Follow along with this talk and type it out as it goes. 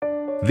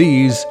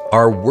These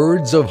are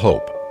Words of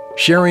Hope,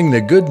 sharing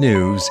the good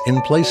news in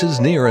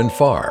places near and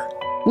far.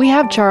 We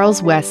have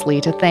Charles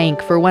Wesley to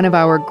thank for one of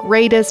our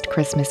greatest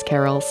Christmas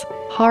carols,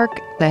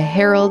 Hark the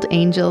Herald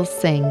Angels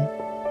Sing.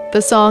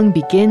 The song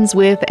begins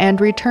with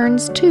and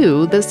returns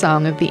to the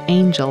Song of the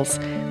Angels,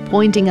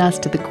 pointing us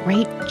to the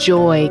great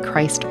joy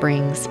Christ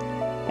brings.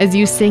 As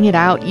you sing it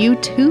out, you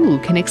too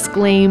can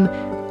exclaim,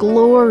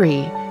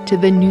 "Glory to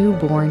the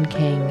newborn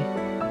King.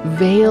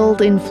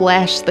 Veiled in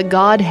flesh, the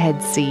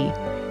Godhead see.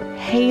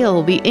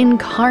 Hail the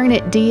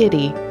incarnate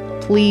deity,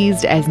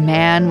 pleased as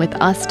man with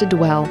us to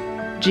dwell,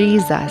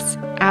 Jesus,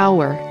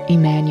 our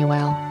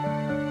Emmanuel."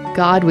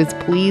 God was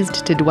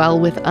pleased to dwell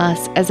with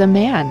us as a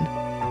man,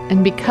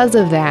 and because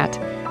of that,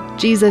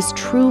 Jesus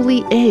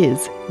truly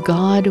is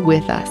God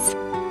with us,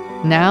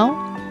 now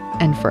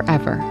and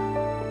forever.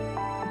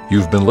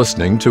 You've been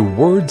listening to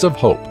Words of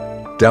Hope.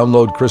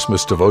 Download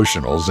Christmas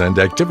devotionals and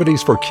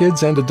activities for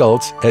kids and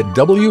adults at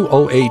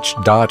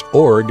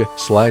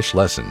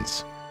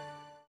woh.org/lessons.